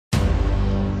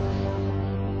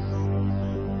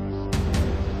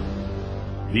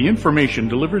The information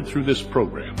delivered through this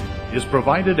program is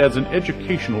provided as an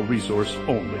educational resource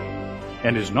only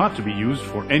and is not to be used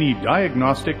for any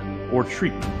diagnostic or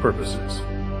treatment purposes.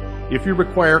 If you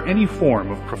require any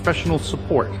form of professional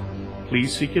support,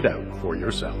 please seek it out for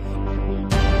yourself.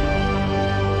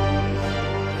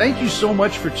 Thank you so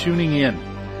much for tuning in.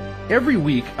 Every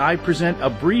week, I present a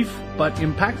brief but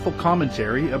impactful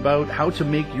commentary about how to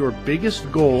make your biggest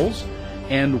goals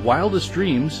and wildest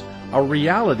dreams a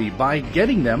reality by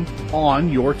getting them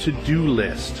on your to-do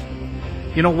list.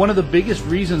 You know, one of the biggest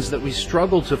reasons that we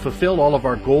struggle to fulfill all of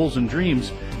our goals and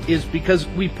dreams is because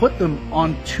we put them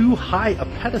on too high a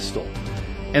pedestal.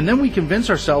 And then we convince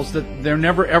ourselves that they're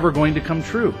never ever going to come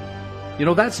true. You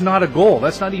know, that's not a goal.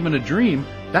 That's not even a dream.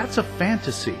 That's a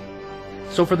fantasy.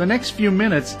 So for the next few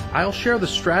minutes, I'll share the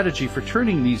strategy for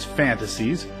turning these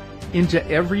fantasies into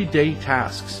everyday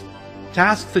tasks.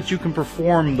 Tasks that you can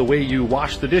perform the way you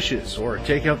wash the dishes or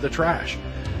take out the trash.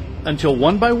 Until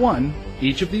one by one,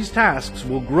 each of these tasks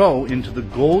will grow into the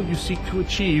goal you seek to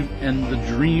achieve and the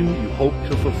dream you hope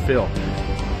to fulfill.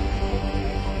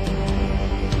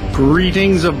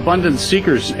 Greetings, abundance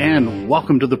seekers, and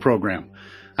welcome to the program.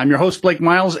 I'm your host, Blake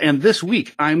Miles, and this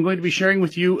week I'm going to be sharing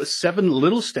with you 7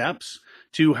 little steps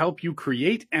to help you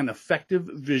create an effective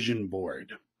vision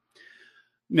board.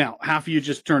 Now, half of you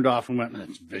just turned off and went,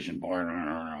 "That's vision board."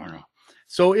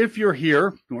 So if you're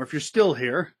here, or if you're still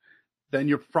here, then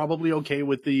you're probably okay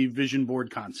with the vision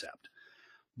board concept.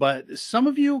 But some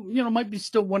of you, might be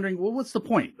still wondering, well, what's the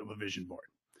point of a vision board?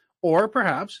 Or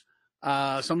perhaps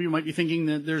some of you might be thinking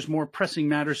that there's more pressing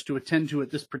matters to attend to at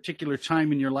this particular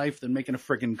time in your life than making a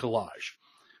friggin' collage.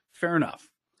 Fair enough.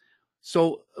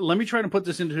 So let me try to put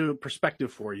this into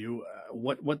perspective for you.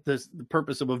 What the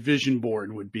purpose of a vision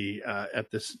board would be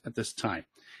at this time,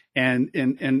 and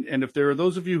if there are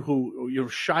those of you who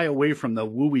shy away from the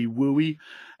wooey,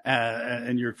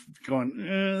 and you're going,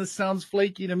 this sounds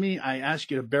flaky to me, I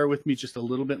ask you to bear with me just a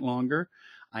little bit longer.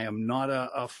 I am not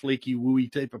a flaky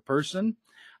wooey type of person.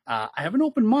 I have an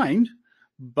open mind.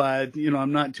 But,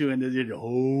 I'm not too into it.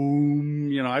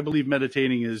 I believe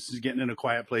meditating is getting in a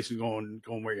quiet place and going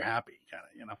where you're happy,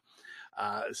 kind of,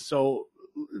 So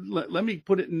let me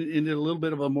put it in a little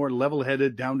bit of a more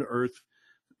level-headed, down-to-earth,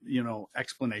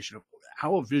 explanation of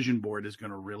how a vision board is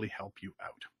going to really help you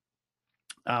out.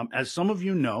 As some of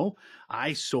you know,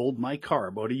 I sold my car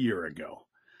about a year ago.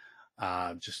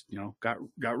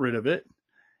 Got rid of it.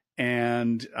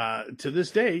 And to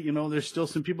this day, there's still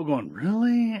some people going,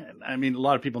 really? I mean, a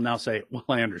lot of people now say, well,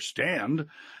 I understand,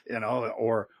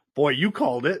 or boy, you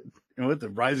called it, with the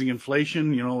rising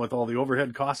inflation, with all the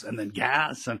overhead costs and then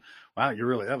gas. And wow,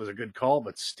 that was a good call.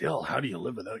 But still, how do you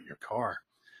live without your car?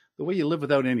 The way you live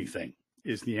without anything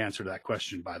is the answer to that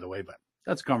question, by the way. But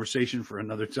that's a conversation for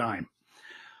another time.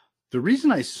 The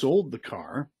reason I sold the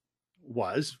car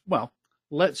was, well,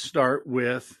 let's start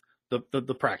with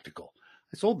the practical.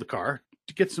 I sold the car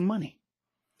to get some money,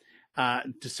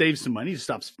 to save some money, to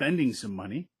stop spending some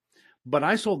money. But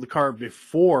I sold the car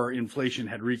before inflation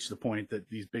had reached the point that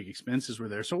these big expenses were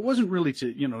there. So it wasn't really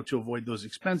to avoid those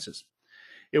expenses.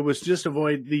 It was just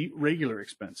avoid the regular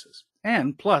expenses.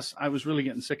 And plus, I was really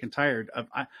getting sick and tired of,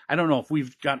 I don't know if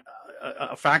we've got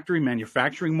a factory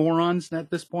manufacturing morons at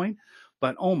this point,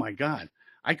 but oh my God.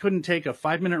 I couldn't take a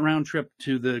 5-minute round trip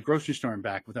to the grocery store and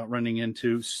back without running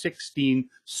into 16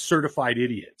 certified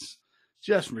idiots.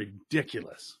 Just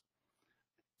ridiculous.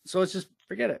 So it's just,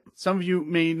 forget it. Some of you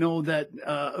may know that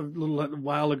a little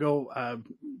while ago,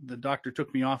 the doctor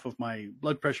took me off of my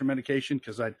blood pressure medication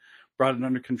because I'd brought it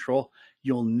under control.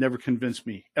 You'll never convince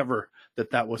me ever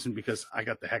that wasn't because I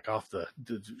got the heck off the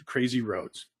crazy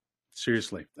roads.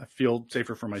 Seriously, I feel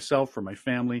safer for myself, for my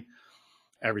family.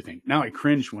 Everything. Now I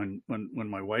cringe when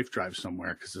my wife drives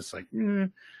somewhere because it's like,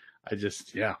 I'm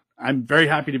very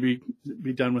happy to be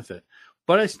done with it.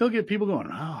 But I still get people going,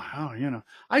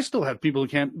 I still have people who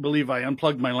can't believe I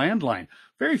unplugged my landline.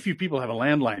 Very few people have a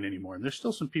landline anymore. And there's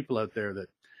still some people out there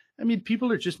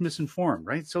people are just misinformed,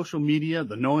 right? Social media,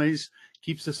 the noise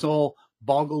keeps us all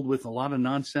boggled with a lot of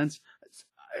nonsense.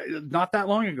 Not that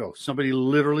long ago, somebody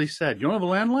literally said, you don't have a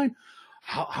landline?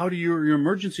 How do your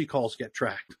emergency calls get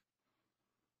tracked?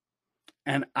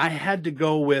 And I had to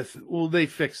go with, well, they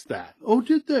fixed that. Oh,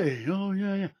 did they? Oh,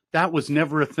 yeah. That was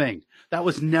never a thing. That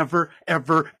was never,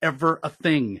 ever, ever a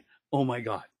thing. Oh, my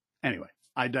God. Anyway,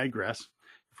 I digress.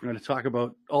 If we're going to talk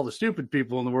about all the stupid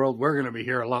people in the world, we're going to be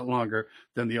here a lot longer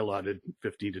than the allotted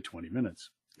 15 to 20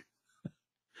 minutes.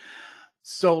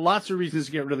 So lots of reasons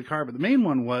to get rid of the car. But the main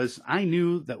one was I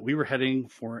knew that we were heading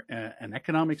for an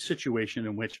economic situation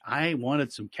in which I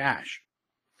wanted some cash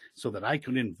so that I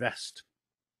could invest.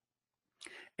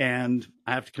 And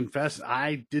I have to confess,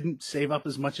 I didn't save up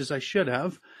as much as I should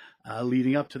have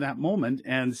leading up to that moment.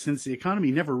 And since the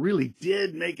economy never really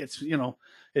did make its,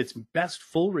 its best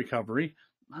full recovery,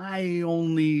 I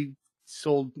only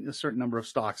sold a certain number of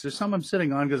stocks. There's some I'm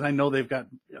sitting on because I know they've got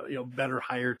better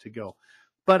higher to go.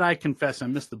 But I confess I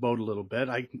missed the boat a little bit.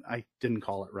 I didn't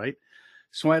call it right.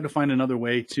 So I had to find another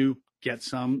way to get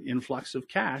some influx of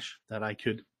cash that I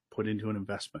could put into an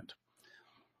investment.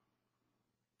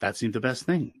 That seemed the best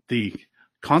thing. The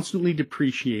constantly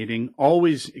depreciating,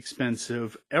 always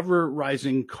expensive, ever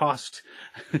rising cost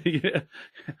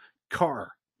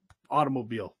car,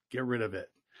 automobile, get rid of it.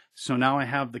 So now I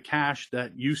have the cash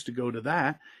that used to go to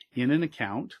that in an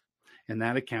account, and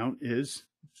that account is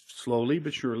slowly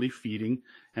but surely feeding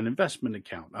an investment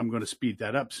account. I'm going to speed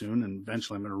that up soon, and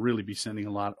eventually I'm going to really be sending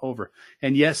a lot over.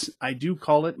 And yes, I do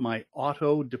call it my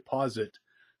auto deposit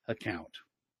account.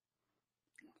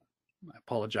 I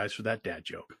apologize for that dad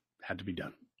joke. Had to be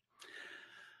done.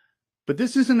 But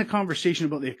this isn't a conversation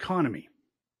about the economy.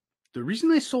 The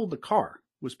reason I sold the car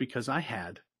was because I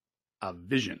had a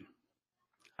vision.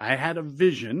 I had a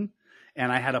vision,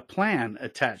 and I had a plan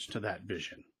attached to that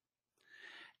vision.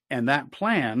 And that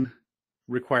plan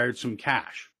required some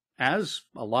cash, as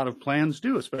a lot of plans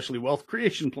do, especially wealth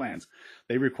creation plans.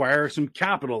 They require some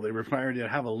capital. They require to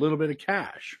have a little bit of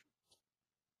cash.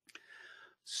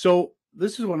 So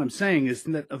this is what I'm saying, is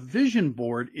that a vision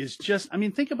board is just,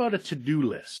 think about a to-do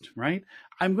list, right?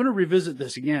 I'm going to revisit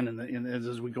this again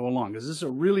as we go along, because this is a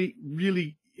really,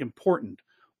 really important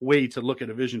way to look at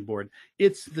a vision board.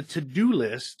 It's the to-do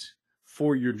list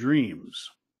for your dreams.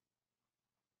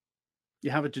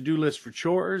 You have a to-do list for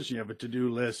chores, you have a to-do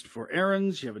list for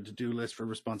errands, you have a to-do list for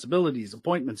responsibilities,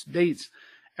 appointments, dates,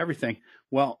 everything.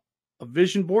 Well, a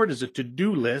vision board is a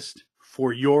to-do list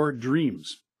for your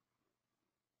dreams.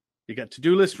 You got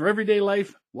to-do list for everyday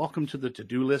life. Welcome to the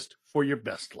to-do list for your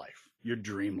best life, your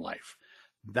dream life.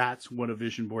 That's what a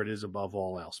vision board is above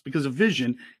all else, because a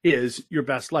vision is your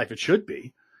best life. It should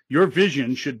be. Your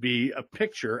vision should be a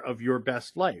picture of your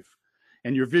best life.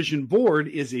 And your vision board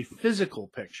is a physical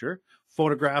picture,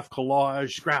 photograph,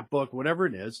 collage, scrapbook, whatever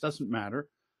it is, doesn't matter.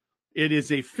 It is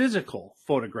a physical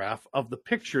photograph of the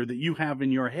picture that you have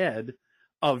in your head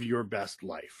of your best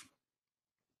life.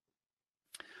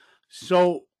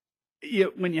 So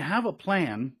when you have a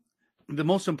plan, the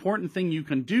most important thing you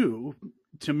can do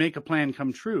to make a plan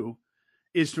come true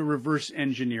is to reverse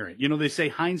engineer it. They say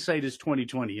hindsight is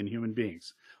 20/20 in human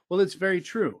beings. Well, it's very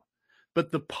true.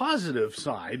 But the positive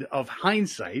side of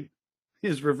hindsight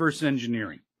is reverse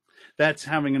engineering. That's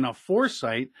having enough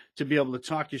foresight to be able to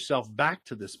talk yourself back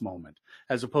to this moment,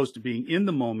 as opposed to being in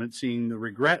the moment, seeing the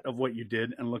regret of what you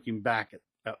did and looking back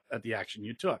at the action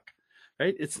you took.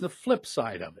 Right? It's the flip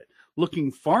side of it.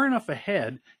 Looking far enough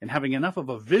ahead and having enough of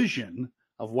a vision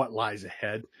of what lies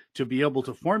ahead to be able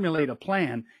to formulate a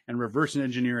plan and reverse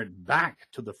engineer it back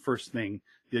to the first thing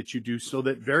that you do, so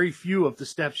that very few of the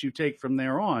steps you take from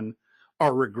there on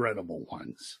are regrettable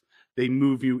ones. They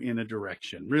move you in a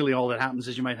direction. Really, all that happens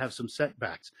is you might have some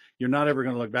setbacks. You're not ever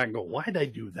going to look back and go, why did I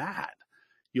do that?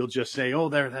 You'll just say, oh,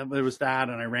 there was that,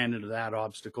 and I ran into that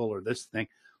obstacle or this thing,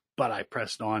 but I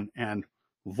pressed on, and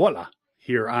voila,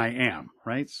 here I am,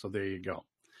 right? So there you go.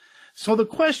 So the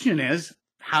question is,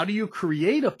 how do you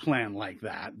create a plan like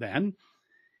that then?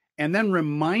 And then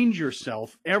remind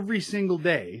yourself every single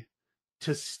day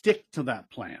to stick to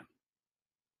that plan.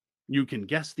 You can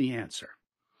guess the answer.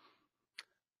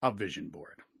 A vision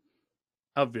board.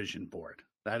 A vision board.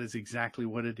 That is exactly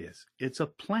what it is. It's a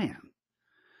plan.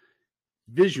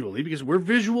 Visually, because we're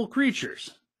visual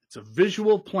creatures. It's a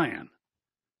visual plan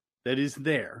that is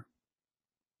there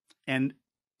and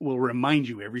will remind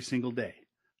you every single day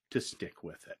to stick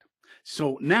with it.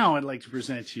 So now I'd like to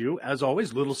present to you, as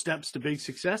always, little steps to big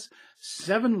success.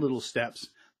 7 little steps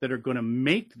that are going to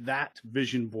make that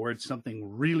vision board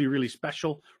something really, really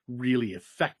special, really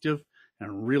effective,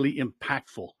 and really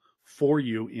impactful for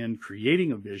you in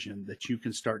creating a vision that you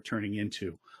can start turning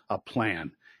into a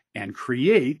plan and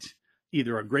create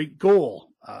either a great goal,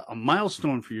 a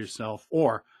milestone for yourself,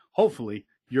 or hopefully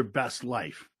your best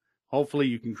life. Hopefully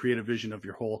you can create a vision of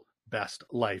your whole best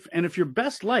life. And if your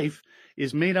best life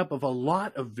is made up of a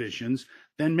lot of visions,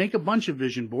 then make a bunch of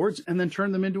vision boards and then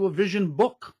turn them into a vision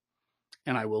book.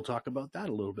 And I will talk about that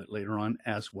a little bit later on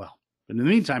as well. But in the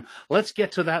meantime, let's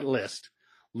get to that list.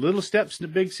 Little steps to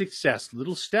big success,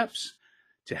 little steps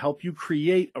to help you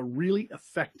create a really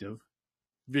effective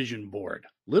vision board.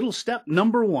 Little step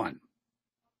number 1,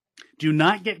 do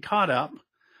not get caught up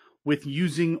with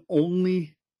using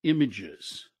only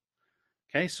images.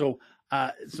 Okay, so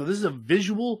this is a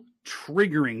visual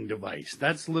triggering device.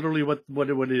 That's literally what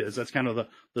it is. That's kind of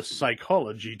the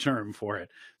psychology term for it.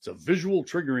 It's a visual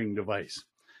triggering device.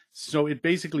 So it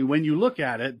basically, when you look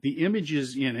at it, the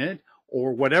images in it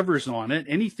or whatever's on it,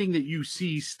 anything that you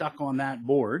see stuck on that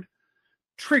board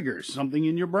triggers something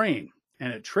in your brain.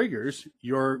 And it triggers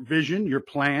your vision, your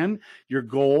plan, your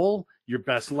goal, your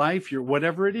best life, your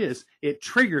whatever it is. It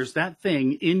triggers that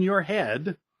thing in your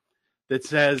head that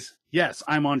says, yes,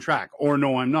 I'm on track, or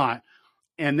no, I'm not.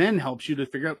 And then helps you to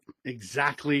figure out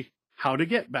exactly how to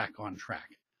get back on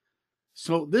track.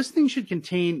 So this thing should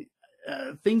contain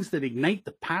things that ignite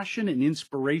the passion and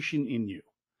inspiration in you.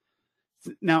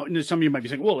 Now, some of you might be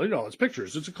saying, well, it's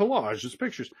pictures. It's a collage. It's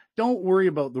pictures. Don't worry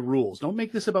about the rules. Don't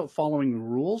make this about following the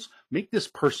rules. Make this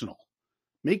personal.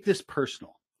 Make this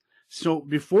personal. So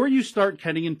before you start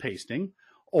cutting and pasting,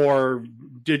 or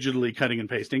digitally cutting and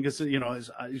pasting,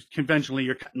 because, conventionally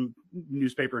you're cutting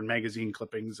newspaper and magazine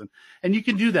clippings, and you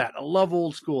can do that. I love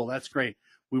old school. That's great.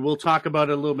 We will talk about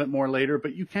it a little bit more later,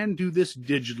 but you can do this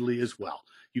digitally as well.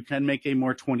 You can make a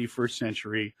more 21st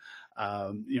century,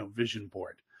 vision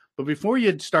board. But before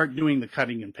you start doing the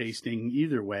cutting and pasting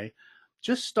either way,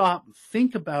 just stop,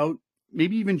 think about,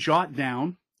 maybe even jot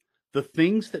down the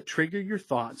things that trigger your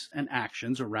thoughts and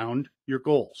actions around your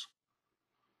goals.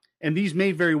 And these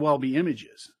may very well be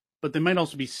images, but they might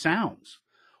also be sounds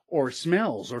or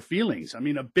smells or feelings. I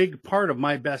mean, a big part of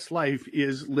my best life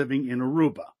is living in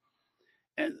Aruba.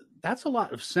 And that's a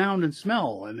lot of sound and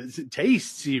smell, and it's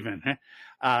tastes even.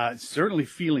 Certainly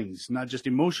feelings, not just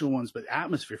emotional ones, but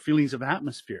atmosphere, feelings of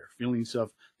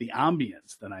the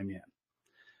ambience that I'm in.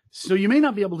 So you may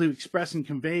not be able to express and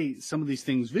convey some of these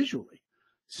things visually.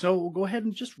 So go ahead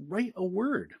and just write a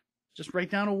word. Just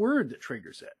write down a word that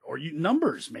triggers it, or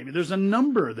numbers. Maybe there's a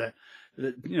number that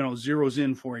zeroes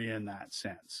in for you in that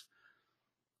sense.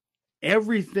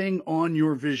 Everything on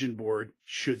your vision board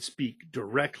should speak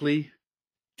directly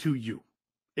to you.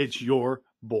 It's your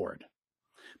board.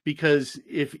 Because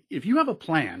if you have a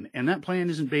plan and that plan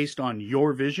isn't based on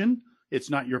your vision, it's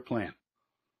not your plan.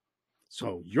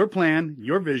 So your plan,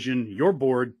 your vision, your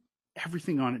board,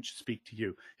 everything on it should speak to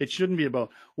you. It shouldn't be about,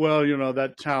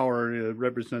 that tower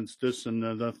represents this and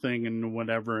the thing and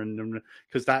whatever, and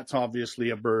because that's obviously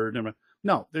a bird.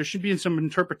 No, there should be some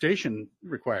interpretation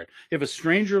required. If a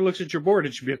stranger looks at your board,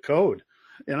 it should be a code.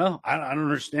 I don't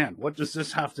understand. What does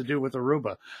this have to do with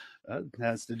Aruba? It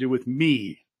has to do with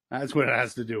me. That's what it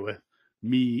has to do with,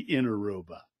 me in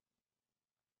Aruba.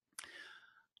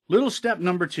 Little step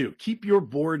number 2, keep your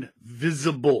board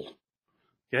visible.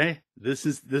 Okay, this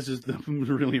is the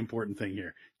really important thing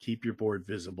here. Keep your board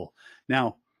visible.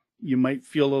 Now, you might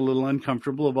feel a little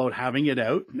uncomfortable about having it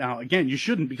out. Now, again, you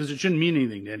shouldn't, because it shouldn't mean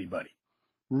anything to anybody.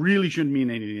 Really shouldn't mean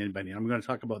anything to anybody. I'm going to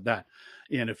talk about that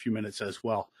in a few minutes as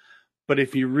well. But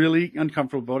if you're really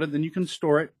uncomfortable about it, then you can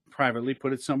store it privately,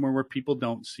 put it somewhere where people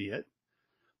don't see it.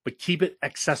 But keep it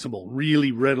accessible,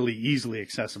 really readily, easily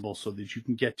accessible, so that you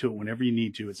can get to it whenever you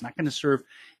need to. It's not going to serve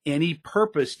any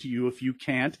purpose to you if you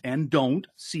can't and don't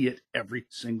see it every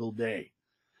single day.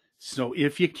 So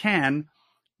if you can,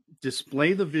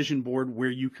 display the vision board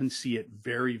where you can see it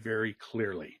very, very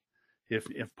clearly,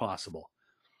 if possible.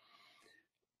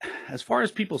 As far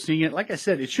as people seeing it, like I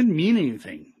said, it shouldn't mean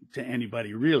anything to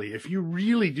anybody, really. If you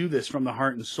really do this from the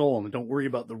heart and soul and don't worry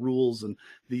about the rules, and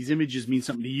these images mean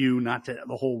something to you, not to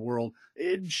the whole world,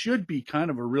 it should be kind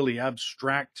of a really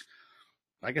abstract,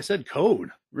 like I said,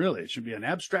 code. Really, it should be an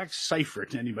abstract cipher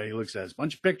to anybody who looks at it. A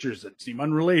bunch of pictures that seem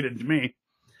unrelated to me.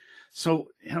 So,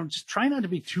 just try not to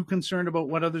be too concerned about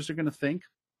what others are going to think.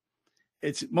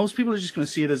 Most people are just going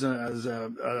to see it as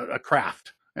a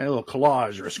craft, a little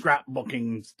collage or a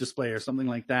scrapbooking display or something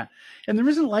like that. And there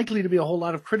isn't likely to be a whole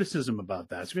lot of criticism about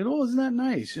that. So, isn't that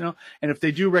nice? And if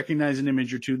they do recognize an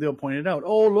image or two, they'll point it out.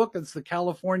 Oh, look, it's the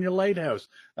California lighthouse.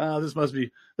 This must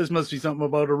be something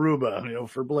about Aruba,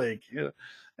 for Blake.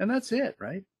 And that's it,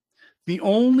 right? The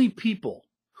only people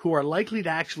who are likely to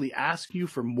actually ask you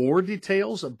for more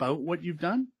details about what you've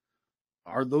done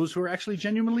are those who are actually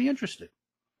genuinely interested,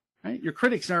 right? Your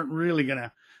critics aren't really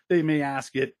they may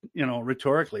ask it,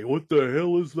 rhetorically, what the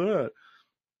hell is that?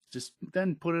 Just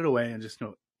then put it away and just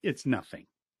know it's nothing.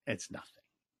 It's nothing.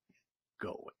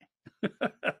 Go away.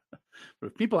 But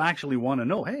if people actually want to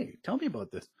know, hey, tell me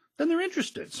about this, then they're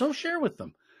interested. So share with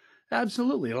them.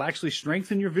 Absolutely. It'll actually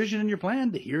strengthen your vision and your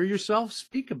plan to hear yourself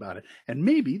speak about it. And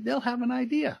maybe they'll have an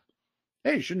idea.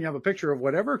 Hey, shouldn't you have a picture of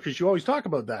whatever? Because you always talk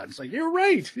about that. It's like, you're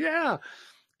right. Yeah.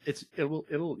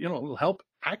 It'll help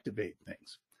activate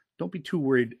things. Don't be too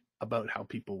worried about how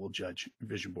people will judge a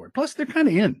vision board. Plus, they're kind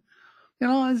of in.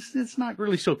 It's not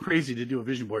really so crazy to do a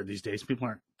vision board these days. People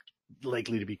aren't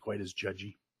likely to be quite as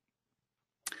judgy.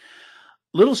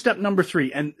 Little step number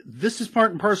 3, and this is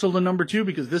part and parcel to number 2,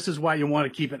 because this is why you want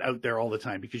to keep it out there all the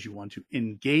time, because you want to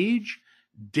engage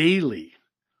daily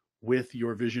with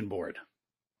your vision board.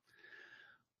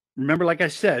 Remember, like I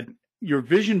said, your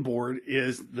vision board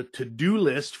is the to-do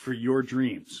list for your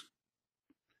dreams.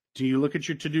 Do you look at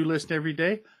your to-do list every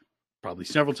day? Probably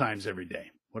several times every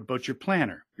day. What about your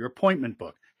planner, your appointment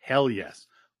book? Hell yes,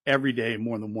 every day,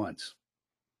 more than once.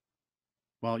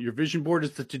 Well, your vision board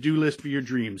is the to-do list for your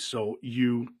dreams, so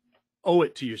you owe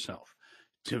it to yourself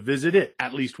to visit it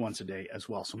at least once a day as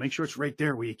well. So make sure it's right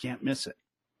there where you can't miss it.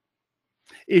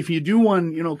 If you do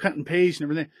one, cut and paste and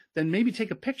everything, then maybe take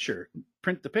a picture,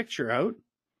 print the picture out,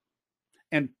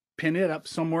 and pin it up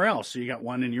somewhere else. So you got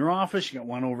one in your office, you got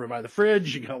one over by the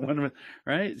fridge, you got one,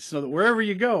 right? So that wherever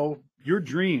you go, your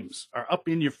dreams are up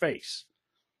in your face,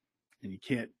 and you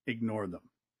can't ignore them.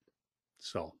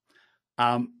 So,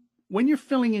 when you're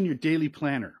filling in your daily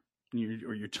planner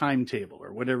or your timetable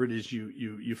or whatever it is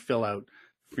you fill out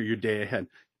for your day ahead,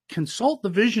 consult the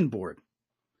vision board.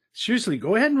 Seriously,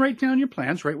 go ahead and write down your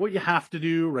plans, write what you have to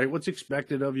do, write what's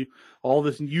expected of you, all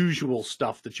this usual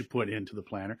stuff that you put into the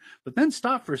planner. But then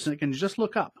stop for a second and just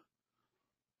look up.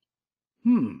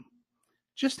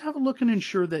 Just have a look and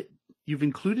ensure that you've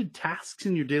included tasks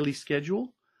in your daily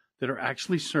schedule that are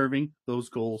actually serving those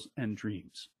goals and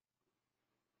dreams.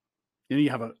 You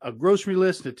have a grocery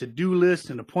list, a to-do list,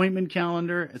 an appointment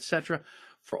calendar, etc.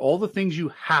 for all the things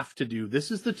you have to do.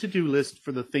 This is the to-do list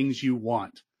for the things you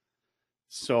want.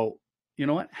 So, you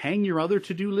know what? Hang your other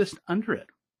to-do list under it.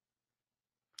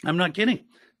 I'm not kidding.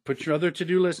 Put your other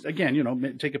to-do list,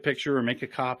 again, take a picture or make a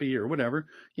copy or whatever.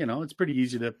 It's pretty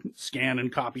easy to scan and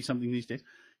copy something these days.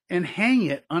 And hang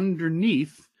it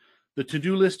underneath the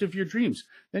to-do list of your dreams.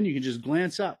 Then you can just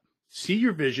glance up, see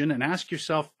your vision, and ask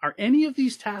yourself, are any of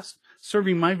these tasks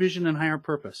serving my vision and higher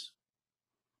purpose?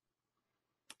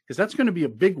 Because that's going to be a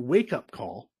big wake-up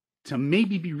call to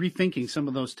maybe be rethinking some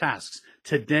of those tasks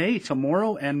today,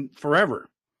 tomorrow, and forever.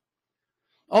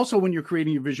 Also, when you're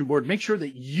creating your vision board, make sure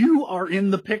that you are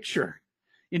in the picture.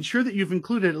 Ensure that you've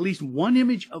included at least one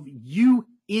image of you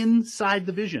inside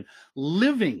the vision,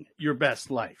 living your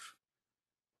best life.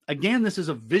 Again, this is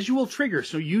a visual trigger,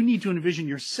 so you need to envision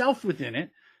yourself within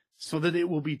it so that it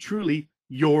will be truly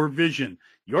your vision,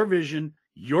 your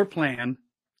plan.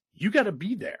 You got to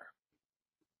be there.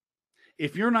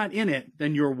 If you're not in it,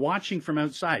 then you're watching from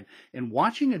outside. And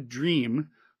watching a dream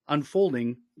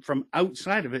unfolding from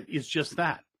outside of it is just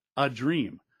that, a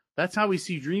dream. That's how we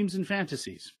see dreams and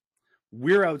fantasies.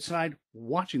 We're outside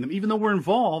watching them. Even though we're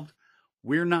involved,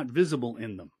 we're not visible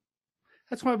in them.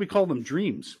 That's why we call them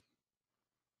dreams,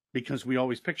 because we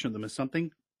always picture them as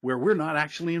something where we're not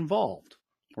actually involved,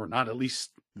 or not at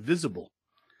least visible.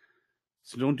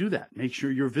 So don't do that. Make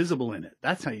sure you're visible in it.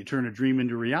 That's how you turn a dream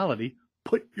into reality.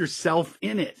 Put yourself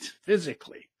in it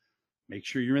physically. Make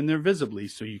sure you're in there visibly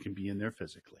so you can be in there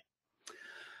physically.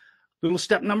 Little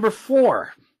step number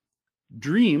 4,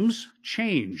 dreams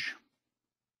change.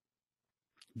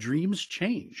 Dreams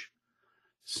change.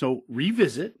 So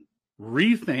revisit,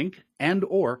 rethink, and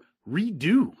or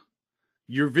redo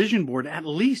your vision board at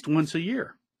least once a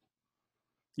year.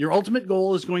 Your ultimate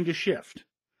goal is going to shift.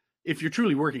 If you're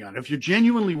truly working on it, if you're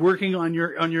genuinely working on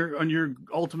your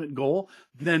ultimate goal,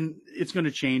 then it's going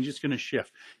to change. It's going to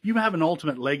shift. You have an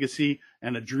ultimate legacy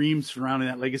and a dream surrounding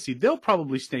that legacy. They'll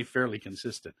probably stay fairly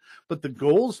consistent, but the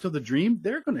goals to the dream,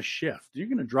 they're going to shift. You're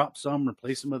going to drop some,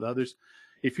 replace them with others.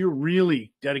 If you're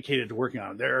really dedicated to working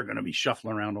on it, they're going to be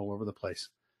shuffling around all over the place.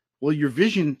 Well, your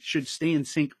vision should stay in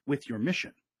sync with your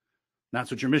mission. That's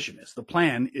what your mission is. The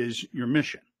plan is your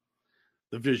mission.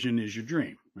 The vision is your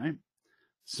dream, right?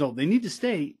 So they need to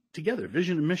stay together.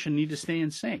 Vision and mission need to stay in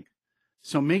sync.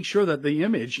 So make sure that the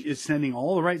image is sending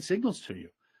all the right signals to you.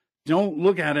 Don't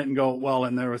look at it and go, well,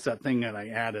 and there was that thing that I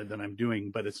added that I'm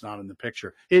doing, but it's not in the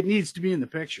picture. It needs to be in the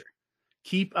picture.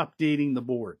 Keep updating the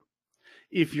board.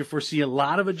 If you foresee a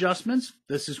lot of adjustments,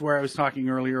 this is where I was talking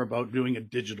earlier about doing a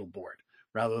digital board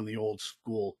rather than the old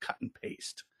school cut and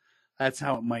paste. That's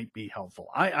how it might be helpful.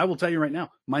 I will tell you right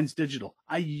now, mine's digital.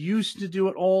 I used to do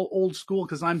it all old school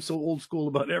because I'm so old school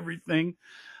about everything.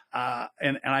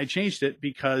 And I changed it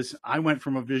because I went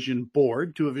from a vision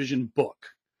board to a vision book.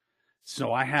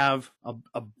 So I have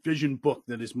a vision book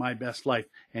that is my best life,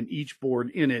 and each board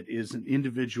in it is an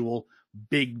individual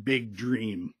big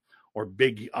dream or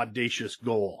big audacious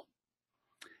goal.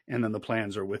 And then the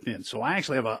plans are within. So I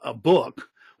actually have a book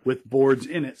with boards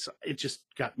in it. So it just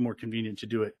got more convenient to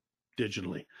do it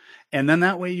digitally. And then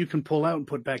that way you can pull out and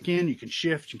put back in, you can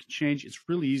shift, you can change. It's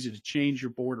really easy to change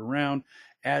your board around,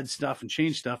 add stuff and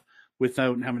change stuff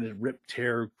without having to rip,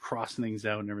 tear, cross things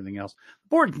out and everything else. The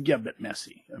board can get a bit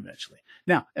messy eventually.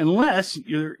 Now, unless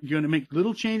you're going to make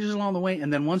little changes along the way,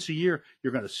 and then once a year,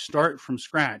 you're going to start from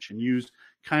scratch and use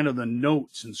kind of the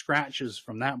notes and scratches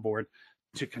from that board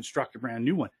to construct a brand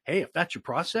new one. Hey, if that's your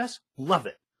process, love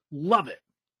it. Love it.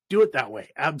 Do it that way.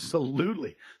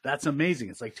 Absolutely. That's amazing.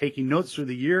 It's like taking notes through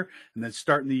the year and then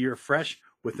starting the year fresh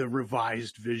with a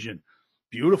revised vision.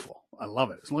 Beautiful. I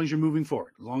love it. As long as you're moving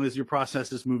forward, as long as your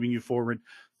process is moving you forward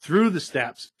through the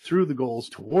steps, through the goals,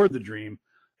 toward the dream.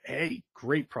 Hey,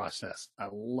 great process. I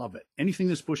love it. Anything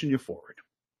that's pushing you forward.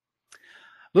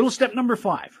 Little step number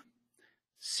 5,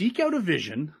 seek out a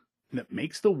vision that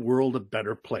makes the world a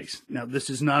better place. Now, this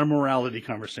is not a morality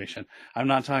conversation. I'm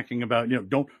not talking about,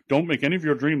 don't make any of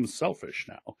your dreams selfish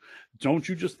now. Don't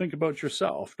you just think about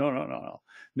yourself. No.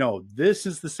 No, this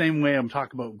is the same way I'm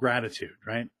talking about gratitude,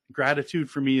 right? Gratitude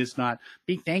for me is not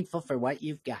be thankful for what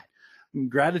you've got.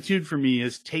 Gratitude for me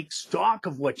is take stock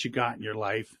of what you got in your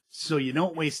life so you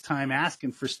don't waste time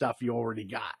asking for stuff you already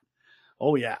got.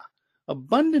 Oh, yeah.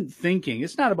 Abundant thinking,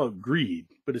 it's not about greed,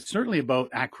 but it's certainly about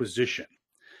acquisition.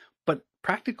 But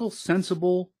practical,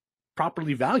 sensible,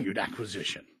 properly valued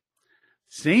acquisition.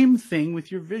 Same thing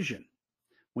with your vision.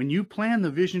 When you plan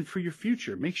the vision for your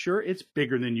future, make sure it's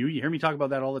bigger than you. You hear me talk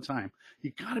about that all the time.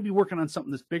 You got to be working on something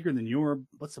that's bigger than you, or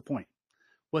what's the point?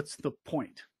 What's the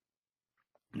point?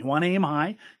 You want to aim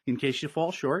high in case you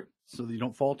fall short, so that you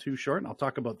don't fall too short. And I'll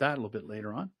talk about that a little bit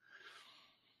later on.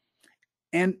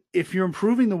 And if you're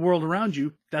improving the world around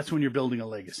you, that's when you're building a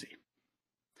legacy.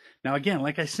 Now, again,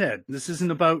 like I said, this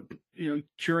isn't about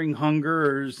curing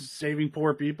hunger or saving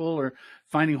poor people or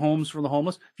finding homes for the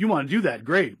homeless. If you want to do that,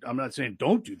 great. I'm not saying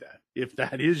don't do that. If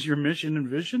that is your mission and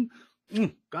vision,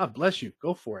 God bless you.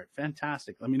 Go for it.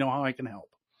 Fantastic. Let me know how I can help.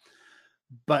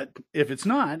 But if it's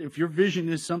not, if your vision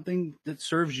is something that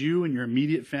serves you and your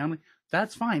immediate family,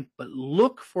 that's fine. But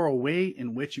look for a way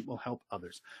in which it will help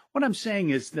others. What I'm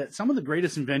saying is that some of the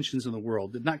greatest inventions in the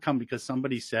world did not come because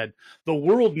somebody said, the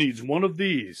world needs one of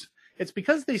these. It's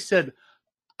because they said,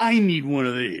 I need one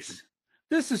of these.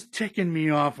 This is ticking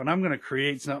me off, and I'm going to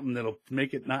create something that'll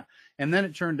make it not. And then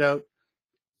it turned out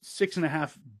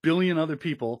 6.5 billion other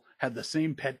people had the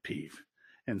same pet peeve.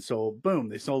 And so, boom,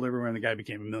 they sold everywhere, and the guy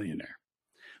became a millionaire.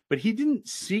 But he didn't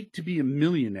seek to be a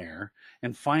millionaire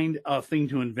and find a thing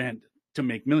to invent to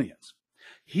make millions.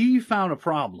 He found a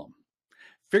problem,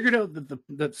 figured out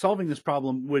that solving this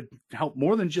problem would help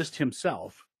more than just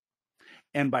himself.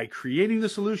 And by creating the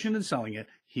solution and selling it,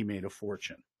 he made a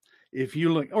fortune. If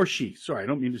you look, or she, sorry, I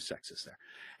don't mean to be sexist there.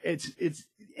 It's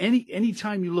any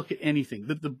time you look at anything,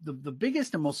 the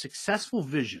biggest and most successful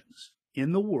visions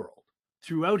in the world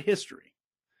throughout history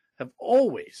have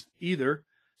always either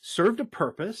served a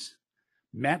purpose,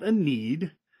 met a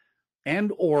need,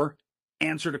 and or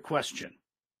answered a question.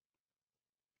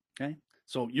 Okay?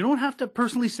 So you don't have to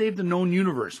personally save the known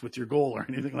universe with your goal or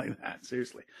anything like that,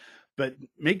 seriously. But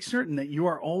make certain that you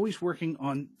are always working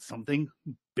on something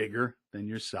bigger than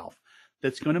yourself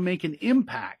that's going to make an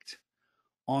impact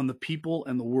on the people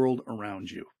and the world around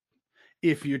you.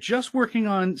 If you're just working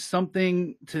on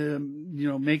something to,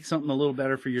 make something a little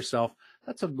better for yourself,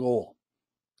 that's a goal.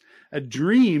 A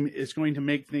dream is going to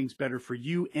make things better for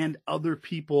you and other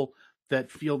people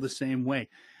that feel the same way.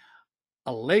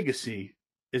 A legacy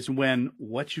is when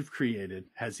what you've created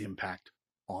has impact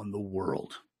on the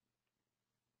world.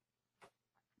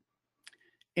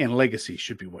 And legacy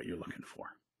should be what you're looking for.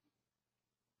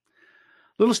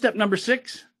 Little step number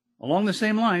 6, along the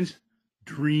same lines,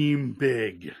 dream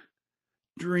big.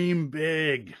 Dream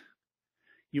big.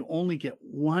 You only get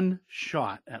one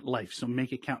shot at life, so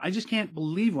make it count. I just can't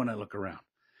believe when I look around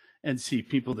and see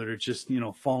people that are just,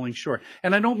 falling short.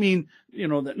 And I don't mean,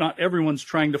 that not everyone's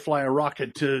trying to fly a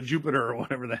rocket to Jupiter or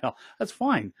whatever the hell. That's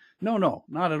fine. No,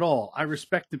 not at all. I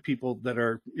respect the people that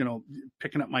are,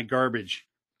 picking up my garbage.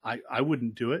 I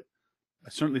wouldn't do it. I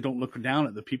certainly don't look down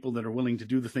at the people that are willing to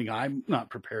do the thing I'm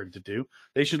not prepared to do.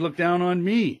 They should look down on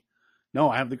me. No,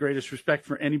 I have the greatest respect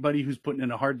for anybody who's putting in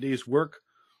a hard day's work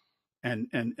and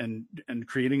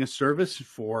creating a service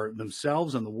for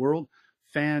themselves and the world.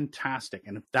 Fantastic.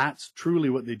 And if that's truly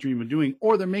what they dream of doing,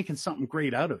 or they're making something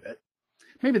great out of it,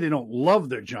 maybe they don't love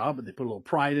their job, but they put a little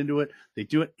pride into it. They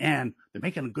do it, and they're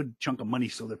making a good chunk of money,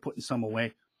 so they're putting some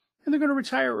away, and they're going to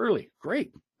retire early.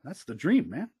 Great. That's the dream,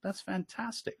 man. That's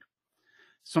fantastic.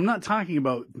 So I'm not talking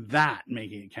about that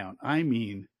making it count. I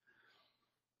mean,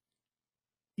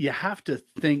 you have to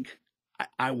think,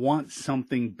 I want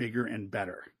something bigger and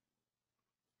better.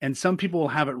 And some people will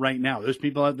have it right now. There's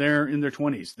people out there in their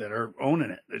 20s that are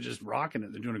owning it. They're just rocking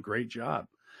it. They're doing a great job.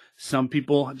 Some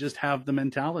people just have the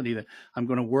mentality that I'm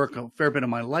going to work a fair bit of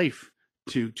my life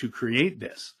to create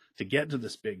this, to get to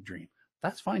this big dream.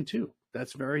 That's fine too.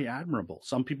 That's very admirable.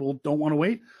 Some people don't want to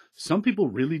wait. Some people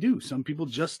really do. Some people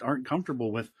just aren't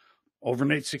comfortable with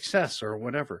overnight success or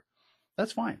whatever.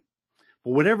 That's fine.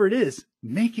 But whatever it is,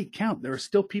 make it count. There are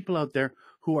still people out there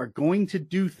who are going to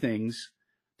do things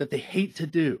that they hate to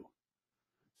do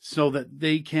so that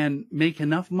they can make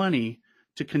enough money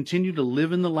to continue to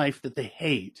live in the life that they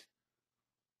hate.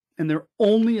 And their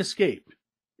only escape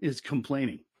is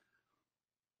complaining.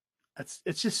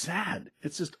 It's just sad.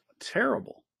 It's just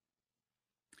terrible.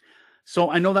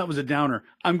 So I know that was a downer.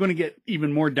 I'm going to get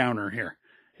even more downer here.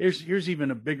 Here's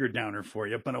even a bigger downer for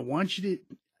you, but I want you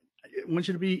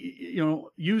to be,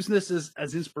 use this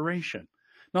as inspiration.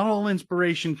 Not all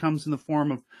inspiration comes in the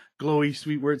form of glowy,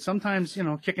 sweet words. Sometimes,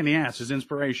 kicking the ass is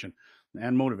inspiration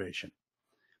and motivation.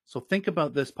 So think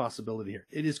about this possibility here.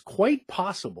 It is quite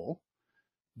possible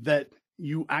that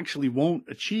you actually won't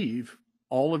achieve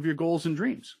all of your goals and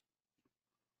dreams.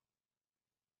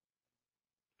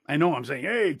 I know I'm saying,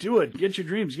 hey, do it. Get your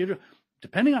dreams.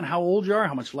 Depending on how old you are,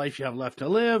 how much life you have left to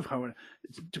live,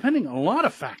 depending on a lot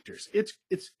of factors,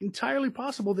 it's entirely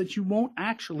possible that you won't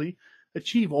actually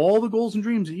achieve all the goals and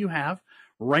dreams that you have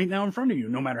right now in front of you,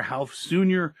 no matter how soon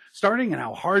you're starting and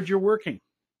how hard you're working.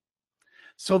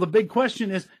 So the big question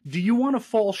is, do you want to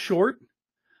fall short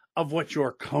of what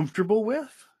you're comfortable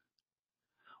with?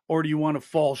 Or do you want to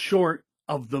fall short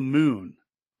of the moon?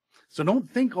 So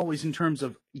don't think always in terms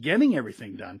of getting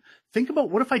everything done. Think about,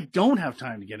 what if I don't have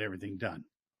time to get everything done?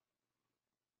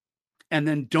 And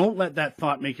then don't let that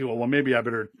thought make you go, well, maybe I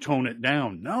better tone it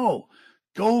down. No,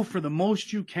 go for the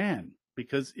most you can.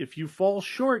 Because if you fall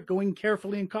short going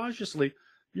carefully and cautiously,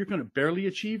 you're going to barely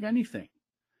achieve anything.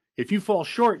 If you fall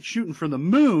short shooting for the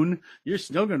moon, you're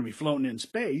still going to be floating in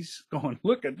space going,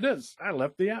 look at this, I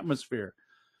left the atmosphere.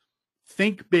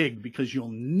 Think big, because you'll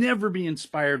never be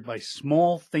inspired by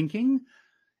small thinking,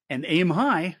 and aim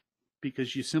high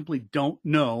because you simply don't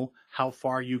know how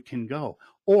far you can go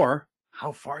or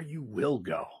how far you will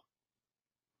go.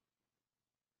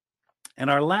 And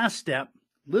our last step,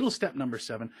 little step number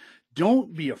 7,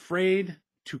 don't be afraid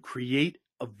to create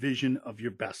a vision of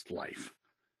your best life.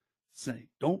 Say,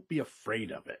 don't be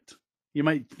afraid of it. You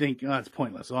might think, oh, it's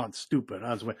pointless. Oh, it's stupid.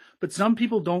 Oh, it's but some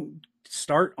people don't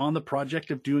start on the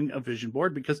project of doing a vision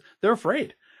board because they're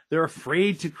afraid. They're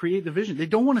afraid to create the vision. They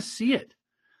don't want to see it.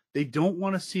 They don't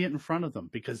want to see it in front of them,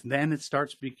 because then it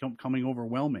starts becoming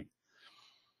overwhelming.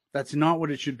 That's not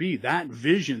what it should be. That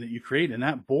vision that you create in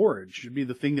that board should be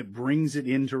the thing that brings it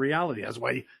into reality. That's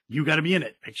why you got to be in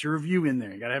it. Picture of you in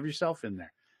there. You got to have yourself in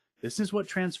there. This is what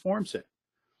transforms it.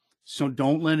 So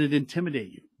don't let it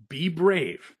intimidate you. Be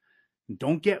brave.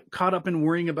 Don't get caught up in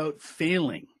worrying about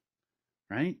failing,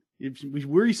 right? We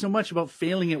worry so much about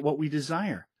failing at what we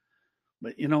desire.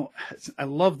 But, I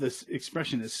love this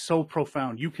expression. It's so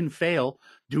profound. You can fail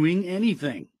doing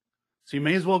anything. So you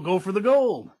may as well go for the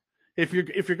gold. If you're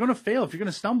going to fail, if you're going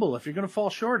to stumble, if you're going to fall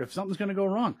short, if something's going to go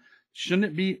wrong, shouldn't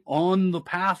it be on the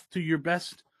path to your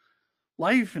best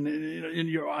life? And in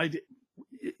your idea,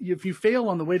 if you fail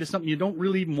on the way to something you don't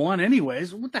really even want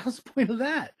anyways, what the hell's the point of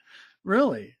that?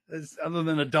 Really? It's other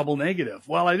than a double negative.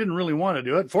 Well, I didn't really want to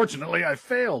do it. Fortunately, I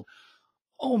failed.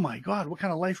 Oh my God, what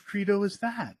kind of life credo is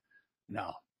that?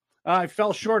 No, I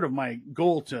fell short of my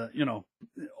goal to,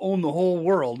 own the whole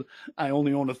world. I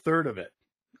only own a third of it.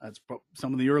 That's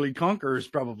some of the early conquerors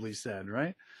probably said,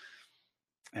 right?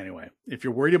 Anyway, if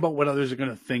you're worried about what others are going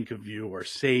to think of you or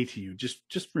say to you,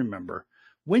 just remember,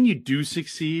 when you do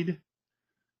succeed,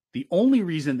 the only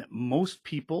reason that most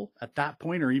people at that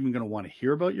point are even going to want to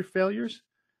hear about your failures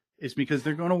is because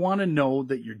they're going to want to know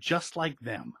that you're just like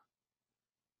them,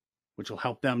 which will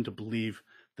help them to believe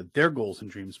that their goals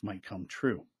and dreams might come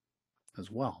true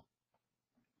as well.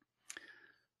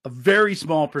 A very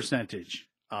small percentage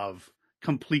of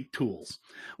complete tools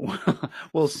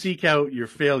will seek out your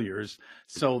failures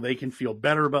so they can feel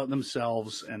better about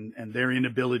themselves and their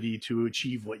inability to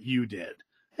achieve what you did.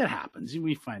 It happens.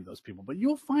 We find those people, but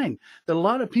you'll find that a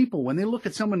lot of people, when they look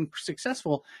at someone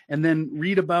successful and then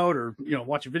read about or,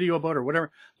 watch a video about or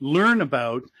whatever, learn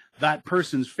about that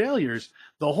person's failures,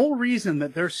 the whole reason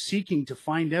that they're seeking to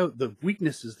find out the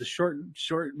weaknesses, the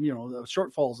the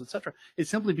shortfalls, etc., is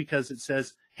simply because it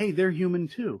says, hey, they're human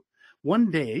too. One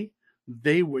day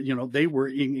they were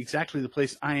in exactly the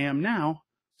place I am now.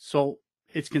 So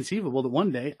it's conceivable that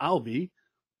one day I'll be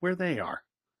where they are.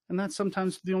 And that's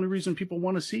sometimes the only reason people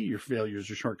want to see your failures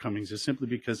or shortcomings, is simply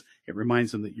because it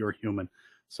reminds them that you're human,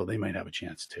 so they might have a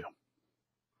chance too.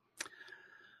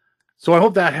 So I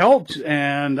hope that helped,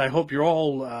 and I hope you're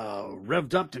all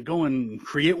revved up to go and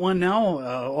create one now,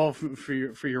 all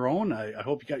for your own. I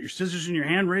hope you got your scissors in your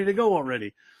hand, ready to go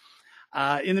already.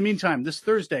 In the meantime, this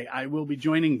Thursday, I will be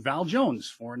joining Val Jones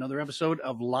for another episode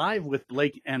of Live with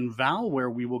Blake and Val,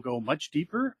 where we will go much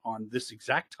deeper on this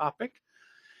exact topic,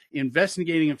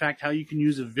 investigating, in fact, how you can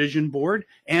use a vision board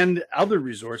and other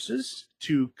resources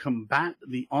to combat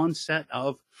the onset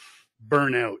of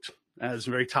burnout. That's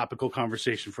a very topical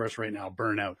conversation for us right now.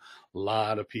 Burnout. A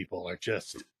lot of people are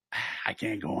just, I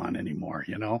can't go on anymore,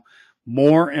 you know.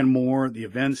 More and more, the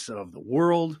events of the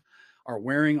world are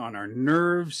wearing on our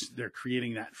nerves. They're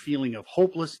creating that feeling of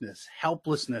hopelessness,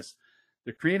 helplessness.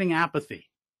 They're creating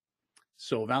apathy.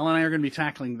 So Val and I are going to be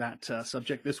tackling that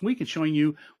subject this week and showing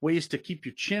you ways to keep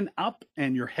your chin up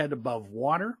and your head above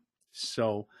water.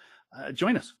 So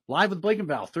join us live with Blake and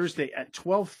Val Thursday at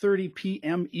 12:30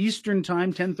 p.m. Eastern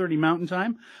Time, 10:30 Mountain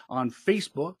Time on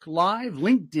Facebook Live,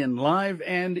 LinkedIn Live,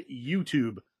 and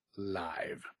YouTube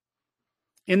Live.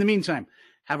 In the meantime,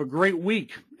 have a great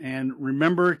week, and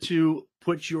remember to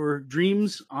put your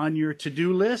dreams on your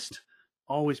to-do list.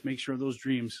 Always make sure those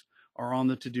dreams are on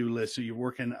the to-do list, so you're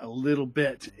working a little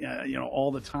bit, all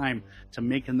the time to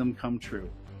making them come true.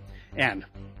 And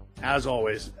as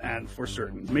always, and for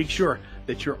certain, make sure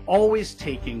that you're always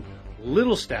taking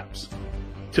little steps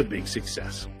to big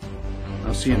success.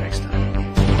 I'll see you next time.